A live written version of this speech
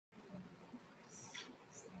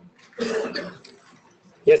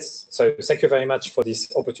Yes, so thank you very much for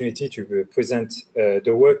this opportunity to present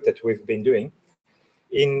the work that we've been doing.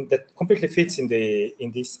 That completely fits in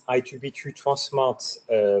this I2B2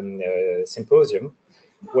 Transmart symposium,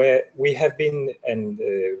 where we have been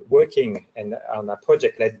working on a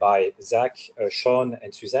project led by Zach, Sean,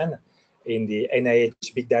 and Suzanne in the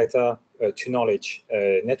NIH Big Data to Knowledge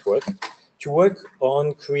network to work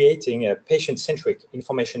on creating a patient-centric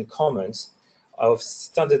information commons of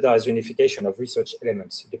standardized unification of research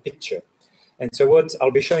elements, the picture. And so what I'll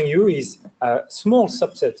be showing you is a small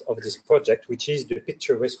subset of this project, which is the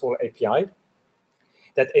Picture RESTful API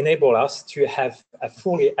that enable us to have a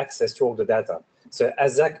fully access to all the data. So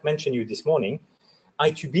as Zach mentioned you this morning,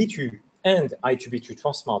 I2B2 and I2B2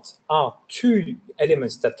 Transmart are two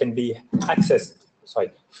elements that can be accessed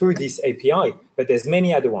through this API, but there's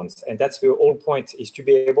many other ones. And that's the whole point, is to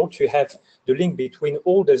be able to have the link between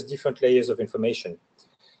all those different layers of information.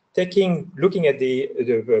 Looking at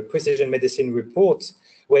the precision medicine report,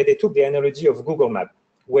 where they took the analogy of Google Map,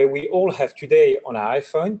 where we all have today on our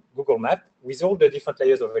iPhone, Google Map, with all the different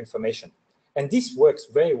layers of information. And this works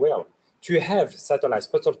very well to have satellites,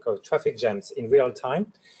 protocol, traffic jams in real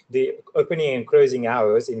time, the opening and closing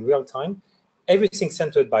hours in real time, everything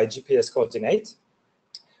centered by GPS coordinate.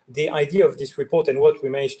 The idea of this report and what we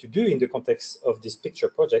managed to do in the context of this picture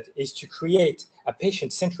project is to create a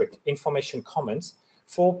patient-centric information commons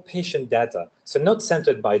for patient data. So not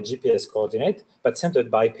centered by GPS coordinate, but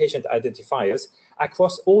centered by patient identifiers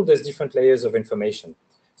across all those different layers of information.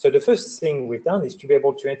 So the first thing we've done is to be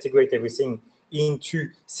able to integrate everything into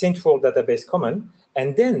central database common,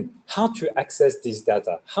 and then how to access this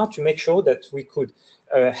data, how to make sure that we could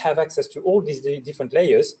have access to all these different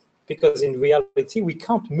layers, because in reality, we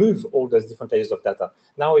can't move all those different layers of data.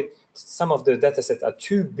 Now, some of the data sets are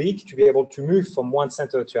too big to be able to move from one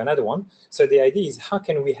center to another one. So the idea is, how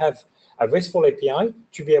can we have a RESTful API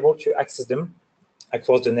to be able to access them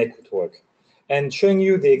across the network? And showing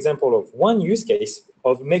you the example of one use case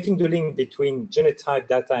of making the link between genotype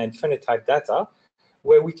data and phenotype data,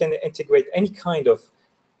 where we can integrate any kind of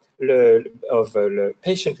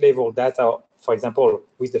patient-level data, for example,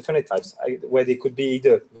 with the phenotypes, where they could be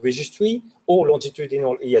either registry or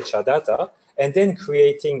longitudinal EHR data, and then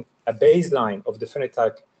creating a baseline of the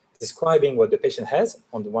phenotype describing what the patient has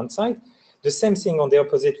on the one side. The same thing on the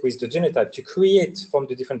opposite with the genotype, to create from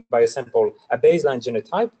the different biosample a baseline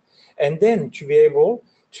genotype, and then to be able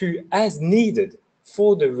to, as needed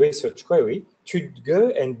for the research query, to go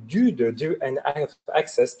and and have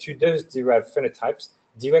access to those derived phenotypes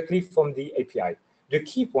directly from the API. The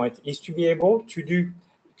key point is to be able to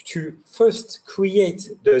first create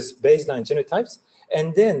those baseline genotypes,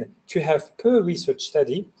 and then to have per research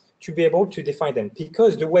study to be able to define them,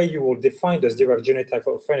 because the way you will define those derived genotype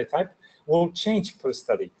or phenotype will change per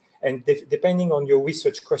study, and depending on your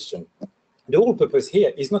research question. The whole purpose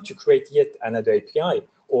here is not to create yet another API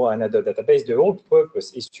or another database. The whole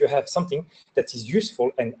purpose is to have something that is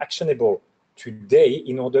useful and actionable today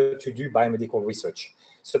in order to do biomedical research.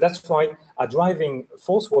 So that's why our driving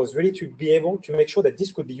force was really to be able to make sure that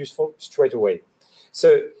this could be useful straight away.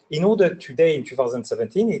 So in order today in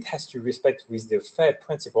 2017, it has to respect with the FAIR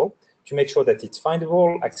principle to make sure that it's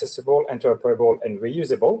findable, accessible, interoperable, and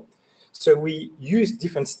reusable. So we use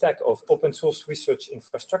different stack of open source research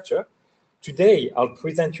infrastructure. Today, I'll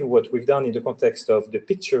present you what we've done in the context of the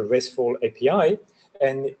Picture RESTful API.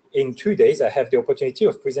 And in 2 days, I have the opportunity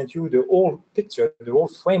of presenting you the whole picture, the whole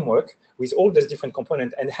framework with all those different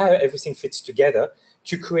components and how everything fits together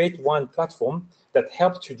to create one platform that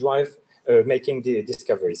helps to drive making the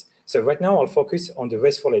discoveries. So right now, I'll focus on the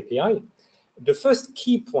RESTful API. The first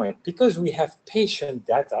key point, because we have patient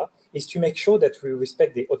data, is to make sure that we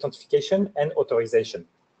respect the authentication and authorization.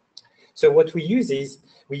 So what we use is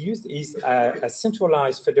a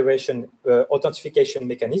centralized federation authentication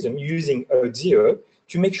mechanism using Zero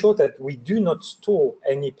to make sure that we do not store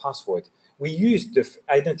any password. We use the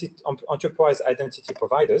enterprise identity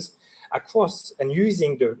providers across and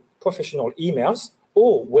using the professional emails,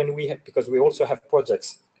 or when we have, because we also have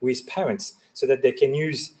projects with parents so that they can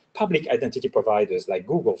use public identity providers like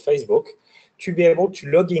Google, Facebook, to be able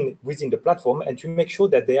to log in within the platform and to make sure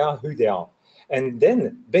that they are who they are. And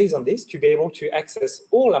then, based on this, to be able to access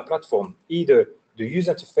all our platform, either the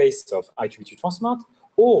user interface of I2B2 Transmart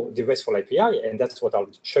or the RESTful API, and that's what I'll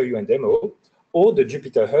show you in demo, or the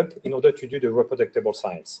Jupyter Hub in order to do the reproducible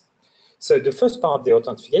science. So the first part, the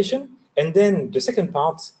authentication, and then the second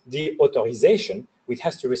part, the authorization, which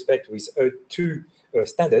has to respect with two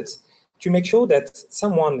standards, to make sure that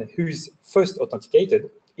someone who's first authenticated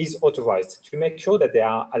is authorized, to make sure that they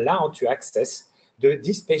are allowed to access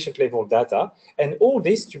this patient-level data, and all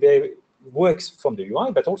this to be works from the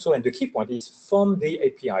UI, but also, and the key point is from the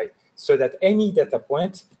API, so that any data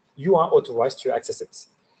point, you are authorized to access it.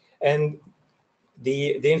 And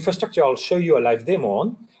the infrastructure I'll show you a live demo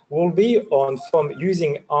on will be on from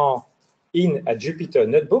using R in a Jupyter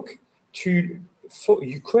notebook to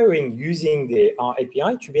querying using the R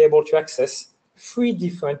API to be able to access 3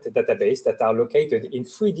 different databases that are located in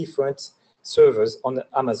 3 different servers on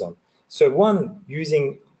Amazon. So one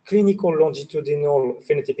using clinical longitudinal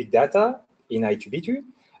phenotypic data in I2B2,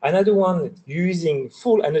 another one using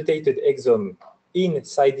full annotated exome in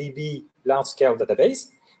SciDB large-scale database,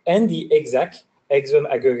 and the exact exome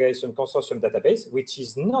aggregation consortium database, which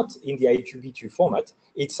is not in the I2B2 format.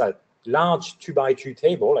 It's a large 2x2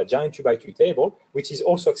 table, a giant 2x2 table, which is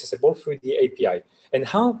also accessible through the API, and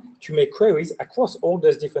how to make queries across all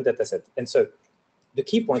those different datasets. And so the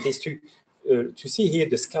key point is to see here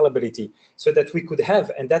the scalability, so that we could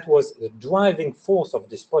have, and that was the driving force of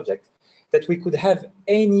this project, that we could have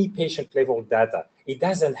any patient-level data. It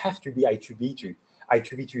doesn't have to be I2B2.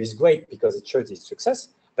 I2B2 is great because it shows its success,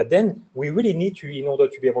 but then we really need to, in order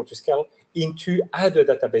to be able to scale, into other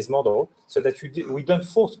database model, so that we don't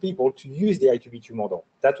force people to use the I2B2 model.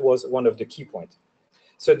 That was one of the key points.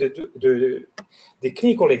 So the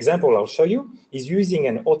clinical example I'll show you is using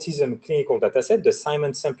an autism clinical dataset, the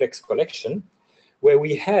Simon Simplex collection, where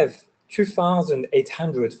we have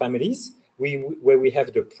 2,800 families, where we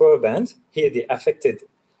have the proband, here the affected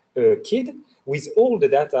kid, with all the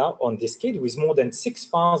data on this kid, with more than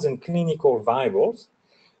 6,000 clinical variables,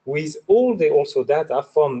 with all the also data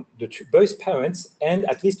from both parents and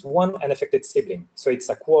at least one unaffected sibling. So it's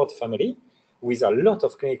a quad family with a lot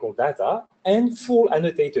of clinical data and full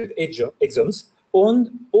annotated exomes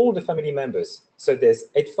on all the family members. So there's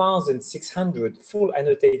 8,600 full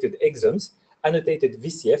annotated exomes, annotated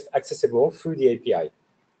VCF, accessible through the API.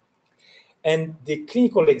 And the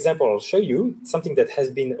clinical example I'll show you, something that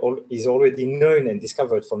is already known and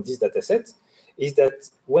discovered from this dataset, is that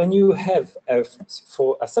when you have,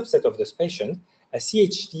 for a subset of this patient, a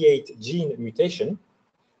CHD8 gene mutation,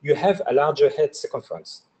 you have a larger head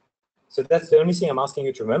circumference. So that's the only thing I'm asking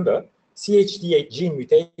you to remember. CHD8 gene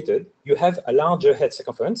mutated, you have a larger head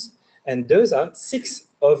circumference, and those are 6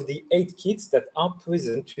 of the 8 kids that are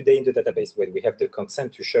present today in the database, where we have the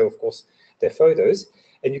consent to show, of course, their photos.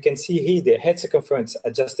 And you can see here the head circumference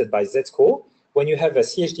adjusted by Z-score. When you have a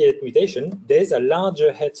CHD8 mutation, there's a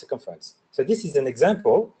larger head circumference. So this is an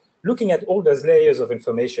example, looking at all those layers of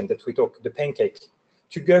information that we talk, the pancake,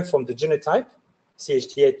 to go from the genotype,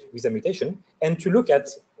 CHD8 with a mutation, and to look at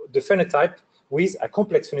the phenotype with a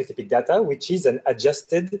complex phenotypic data, which is an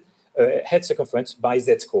adjusted head circumference by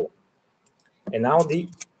Z-score. And now the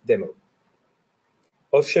demo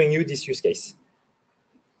of showing you this use case.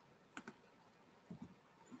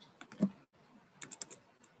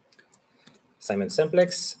 Simon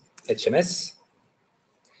Simplex, HMS.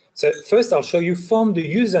 So first, I'll show you from the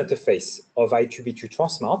user interface of I2B2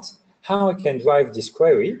 Transmart how I can drive this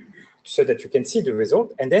query so that you can see the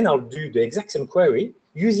result, and then I'll do the exact same query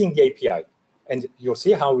using the API, and you'll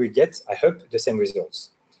see how we get, I hope, the same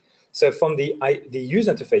results. So from the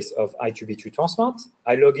user interface of I2B2 Transmart,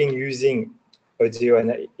 I log in using Auth0,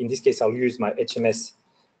 and in this case, I'll use my HMS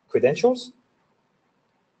credentials.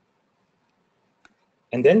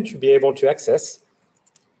 And then to be able to access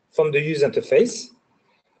from the user interface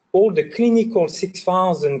all the clinical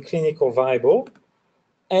 6,000 clinical variable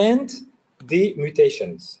and the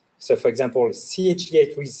mutations. So for example,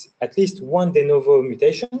 CHD8 with at least one de novo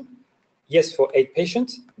mutation, yes for 8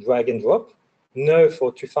 patients, drag and drop, no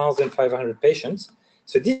for 2,500 patients.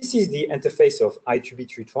 So this is the interface of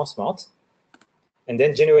I2B2 Transmart, and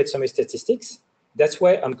then generate summary statistics. That's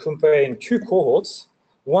where I'm comparing 2 cohorts,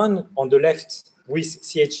 one on the left with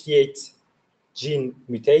CHD8 gene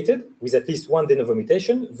mutated with at least one de novo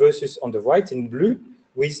mutation versus on the right in blue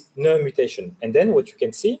with no mutation. And then what you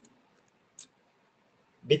can see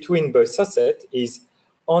between both subsets is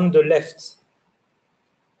on the left.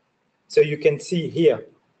 So you can see here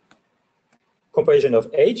comparison of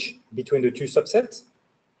age between the 2 subsets,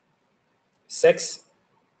 sex,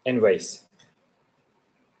 and race.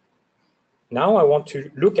 Now I want to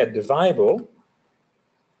look at the variable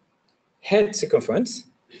head circumference.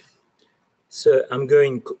 So I'm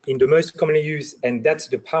going in the most commonly used, and that's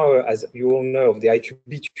the power, as you all know, of the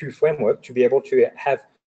I2B2 framework, to be able to have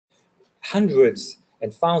hundreds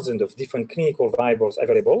and thousands of different clinical variables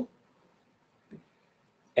available,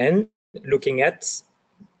 and looking at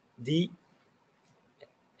the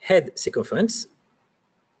head circumference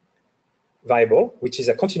variable, which is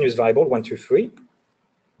a continuous variable, 1, 2, 3,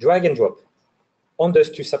 drag and drop on those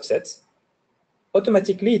 2 subsets.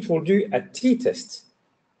 Automatically, it will do a t-test.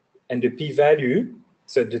 and the p-value,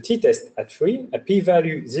 so the t-test at 3, a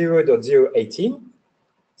p-value 0.018.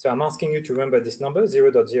 So I'm asking you to remember this number,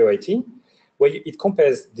 0.018, where it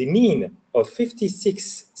compares the mean of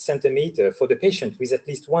 56 centimeter for the patient with at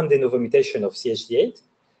least one de novo mutation of CHD8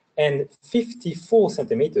 and 54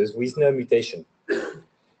 centimeters with no mutation.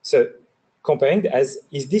 So comparing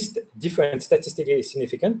is this difference statistically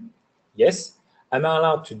significant? Yes. Am I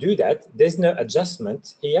allowed to do that? There's no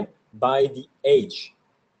adjustment here by the age.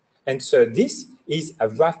 And so this is a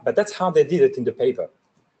rough, but that's how they did it in the paper.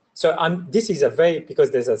 So this is a very,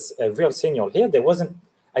 because there's a real signal here,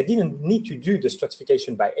 I didn't need to do the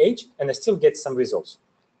stratification by age, and I still get some results.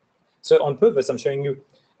 So on purpose, I'm showing you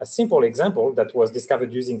a simple example that was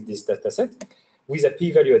discovered using this dataset with a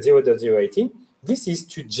p-value at 0.018. This is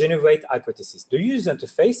to generate hypotheses. The user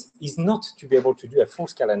interface is not to be able to do a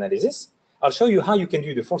full-scale analysis. I'll show you how you can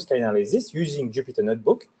do the full-scale analysis using Jupyter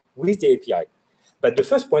Notebook with the API. But the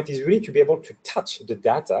first point is really to be able to touch the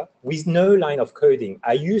data with no line of coding.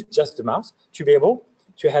 I use just the mouse to be able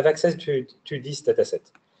to have access to this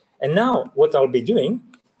dataset. And now what I'll be doing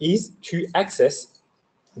is to access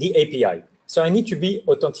the API. So I need to be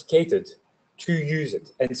authenticated to use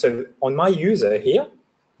it. And so on my user here,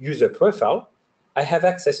 user profile, I have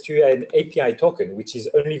access to an API token, which is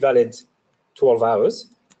only valid 12 hours,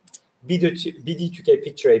 BD2K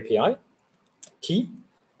picture API key.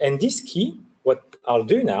 And this key, what I'll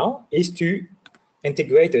do now is to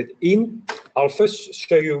integrate it in, I'll first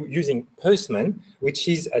show you using Postman, which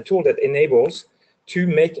is a tool that enables to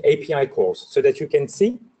make API calls so that you can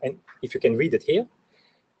see, and if you can read it here,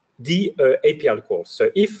 the API calls.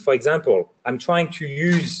 So if, for example, I'm trying to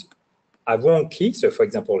use a wrong key, so for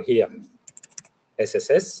example here,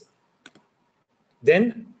 SSS,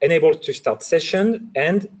 then enable to start session,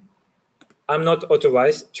 and I'm not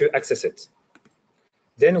authorized to access it.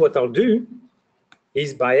 Then what I'll do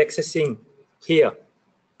is by accessing here,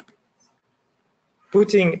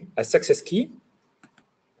 putting a success key,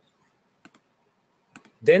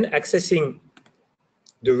 then accessing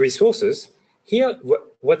the resources. Here,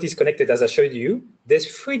 what is connected, as I showed you, there's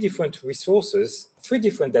 3 different resources, 3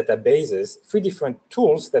 different databases, 3 different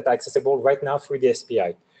tools that are accessible right now through the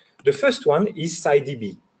SPI. The first one is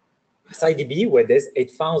SciDB. SciDB, where there's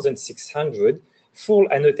 8,600 full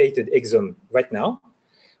annotated exome right now,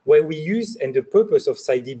 where we use, and the purpose of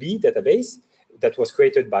SciDB database that was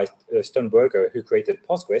created by Stoneberger, who created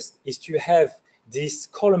Postgres, is to have this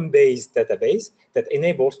column-based database that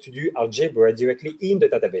enables to do algebra directly in the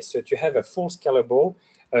database, so to have a full scalable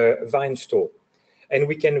variant store. And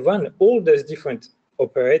we can run all those different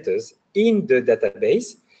operators in the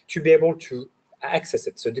database to be able to access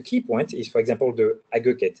it. So the key point is, for example, the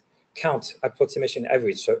aggregate, count, approximation,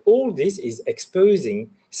 average. So all this is exposing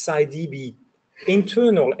SciDB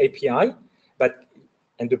internal API,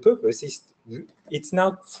 and the purpose is it's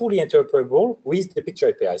now fully interoperable with the picture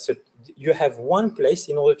API. So you have one place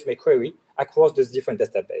in order to make query across those different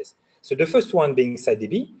databases. So the first one being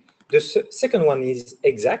SciDB. The second one is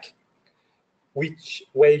EXAC,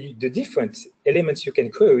 where the different elements you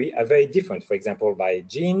can query are very different. For example, by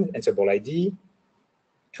gene, ensemble ID,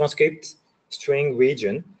 transcript, string,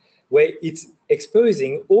 region, where it's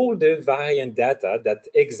exposing all the variant data that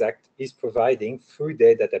EXAC is providing through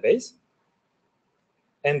their database.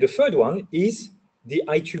 And the third one is the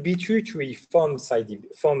I2B2 tree from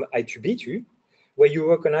I2B2, where you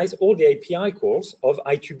recognize all the API calls of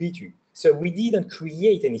I2B2. So we didn't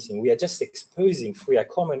create anything. We are just exposing through a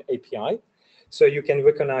common API. So you can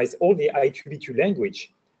recognize all the I2B2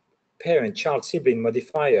 language, parent, child, sibling,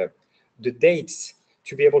 modifier, the dates,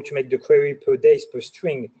 to be able to make the query per days, per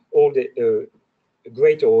string, all the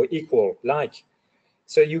greater or equal, like.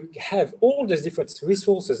 So you have all those different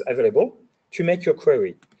resources available to make your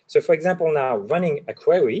query. So for example, now running a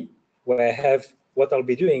query where I have, what I'll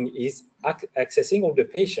be doing is accessing all the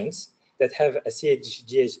patients that have a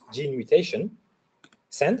CHD8 gene mutation,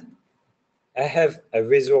 send. I have a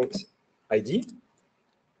result ID,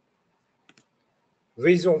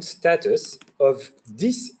 result status of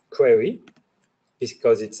this query,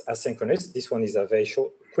 because it's asynchronous. This one is a very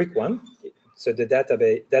short, quick one. So the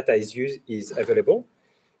data is available.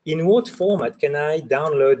 In what format can I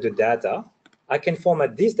download the data? I can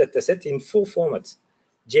format this dataset in 4 formats: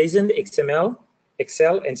 JSON, XML,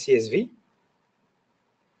 Excel, and CSV.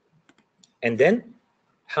 And then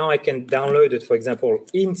how I can download it, for example,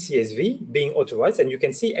 in CSV, being authorized. And you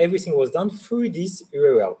can see everything was done through this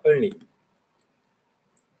URL only.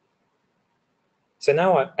 So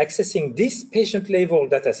now I'm accessing this patient-level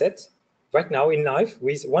dataset right now in live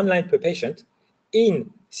with 1 line per patient in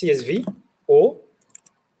CSV, or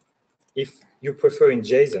if you prefer in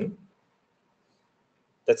JSON,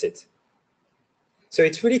 That's it. So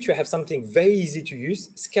it's really to have something very easy to use,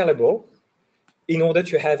 scalable, in order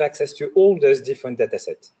to have access to all those different data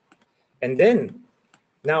sets. And then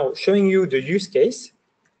now showing you the use case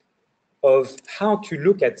of how to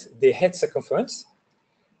look at the head circumference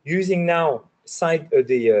using now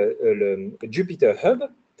the Jupyter Hub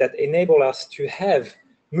that enable us to have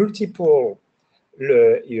multiple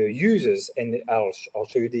users, and I'll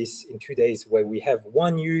show you this in 2 days, where we have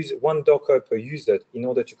one Docker per user in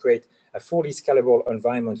order to create a fully scalable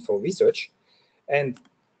environment for research. And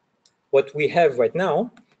what we have right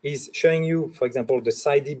now is showing you, for example, the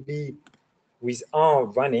SciDB with R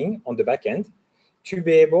running on the backend to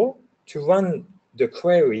be able to run the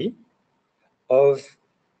query of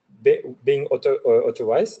being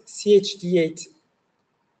authorized CHD8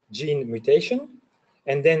 gene mutation,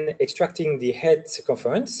 and then extracting the head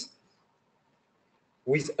circumference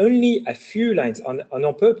with only a few lines.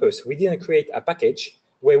 On purpose, we didn't create a package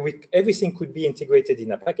where everything could be integrated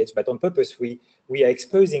in a package, but on purpose, we are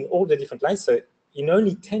exposing all the different lines. So in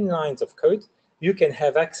only 10 lines of code, you can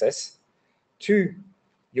have access to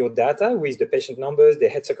your data with the patient numbers, the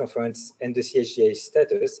head circumference, and the CHDA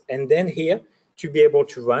status, and then here to be able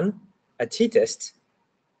to run a t-test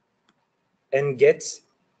and get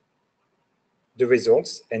the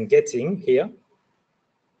results, and getting here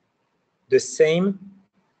the same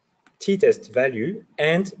t-test value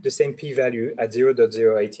and the same p-value at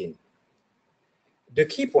 0.018. The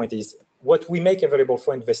key point is what we make available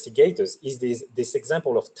for investigators is this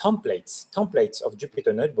example of templates of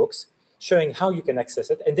Jupyter notebooks showing how you can access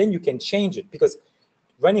it, and then you can change it, because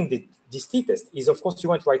running this t-test is, of course, you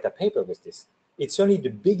won't write a paper with this. It's only the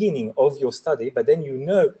beginning of your study, but then you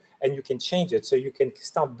know, and you can change it, so you can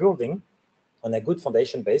start building on a good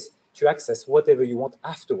foundation base to access whatever you want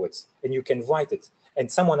afterwards, and you can write it, and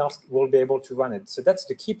someone else will be able to run it. So that's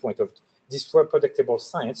the key point of this reproducible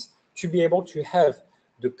science, to be able to have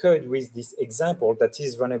the code with this example that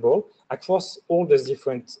is runnable across all those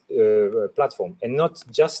different platforms, and not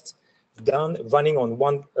just running on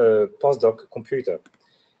one postdoc computer.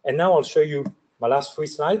 And now I'll show you my last 3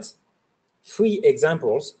 slides, 3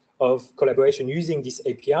 examples of collaboration using this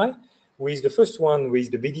API, with the first one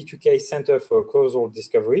with the BD2K Center for Causal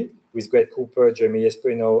Discovery, with Greg Cooper, Jeremy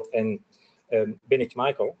Esprino, and Bennett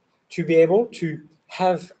Michael, to be able to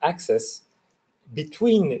have access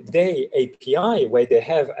between their API, where they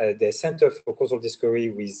have their Center for Causal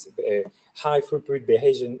Discovery with high throughput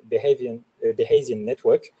Bayesian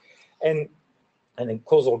network, and a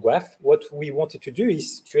causal graph. What we wanted to do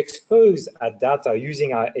is to expose our data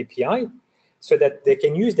using our API so that they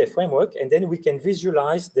can use their framework, and then we can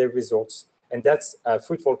visualize their results. And that's a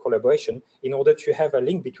fruitful collaboration in order to have a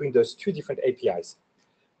link between those 2 different APIs.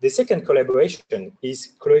 The second collaboration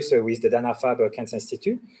is closer with the Dana-Farber Cancer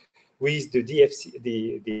Institute, with the DFC,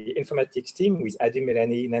 the informatics team, with Adi,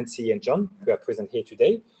 Melanie, Nancy, and John, who are present here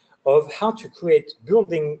today, of how to create,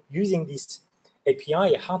 using this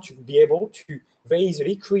API, how to be able to very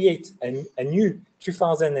easily create a new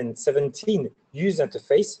 2017 user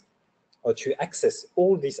interface, or to access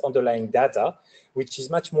all this underlying data, which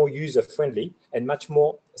is much more user-friendly and much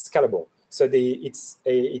more scalable. So it's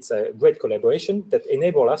a great collaboration that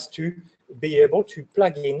enables us to be able to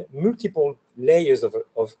plug in multiple layers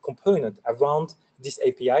of component around this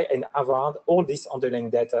API and around all this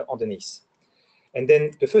underlying data underneath. And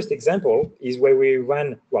then the first example is where we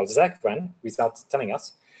ran, well, Zach ran, without telling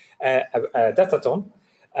us, a datathon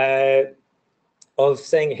of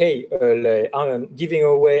saying, hey, I'm giving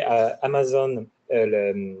away Amazon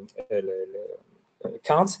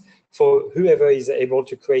accounts for whoever is able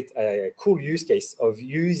to create a cool use case of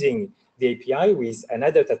using the API with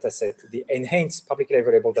another dataset, the enhanced publicly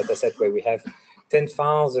available dataset, where we have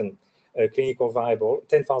 10,000 clinical viable,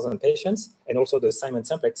 10,000 patients, and also the Simon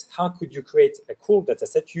simplex. How could you create a cool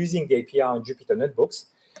dataset using the API on Jupyter Notebooks?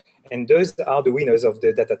 And those are the winners of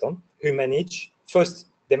the datathon, who manage, first,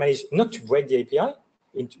 they manage not to break the API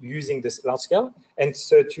into using this large scale, and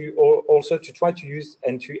so also to try to use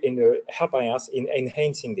and to help us in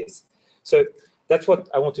enhancing this. So that's what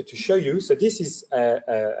I wanted to show you. So this is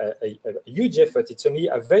a huge effort. It's only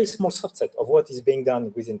a very small subset of what is being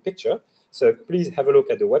done within Picture. So please have a look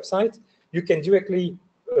at the website. You can directly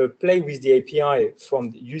play with the API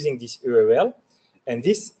from using this URL. And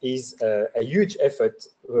this is a huge effort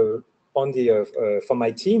from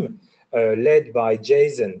my team, led by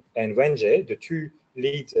Jason and Wenjie, the 2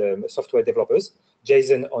 lead software developers.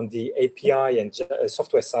 Jason on the API and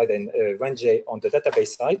software side, and Wenjie on the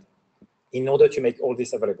database side, in order to make all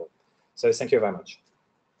this available. So thank you very much.